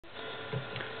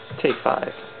Take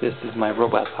 5. This is my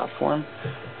robot platform.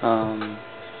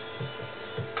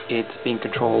 It's being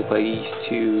controlled by these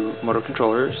two motor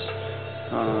controllers,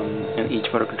 and each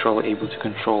motor controller able to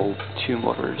control two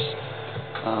motors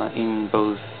in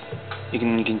both. You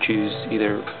can choose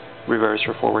either reverse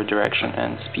or forward direction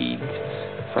and speed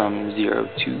from 0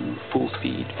 to full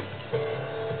speed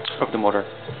of the motor.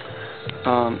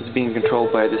 It's being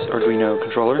controlled by this Arduino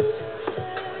controller.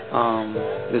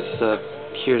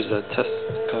 Here's a test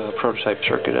prototype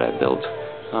circuit that I built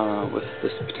with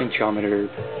this potentiometer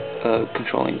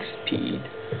controlling speed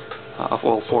of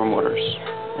all 4 motors,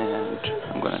 and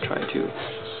I'm going to try to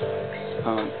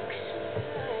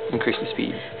increase the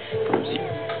speed from 0.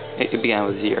 It began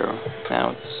with 0.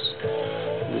 Now it's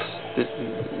this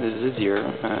is at 0,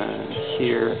 and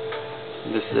here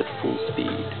this is at full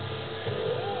speed.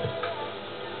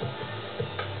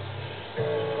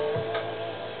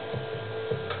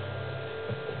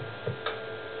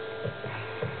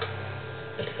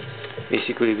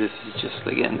 Basically, this is just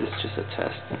a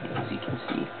test, and as you can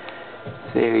see,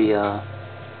 it's very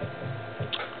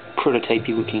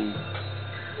prototypey looking.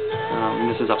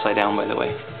 This is upside down, by the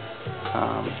way.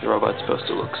 The robot's supposed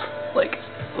to look like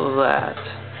that,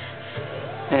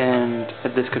 and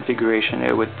at this configuration,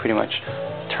 it would pretty much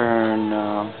turn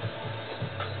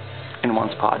in one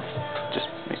spot. Just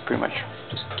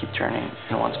keep turning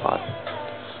in one spot.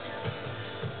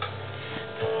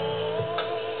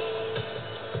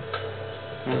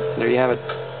 There you have it.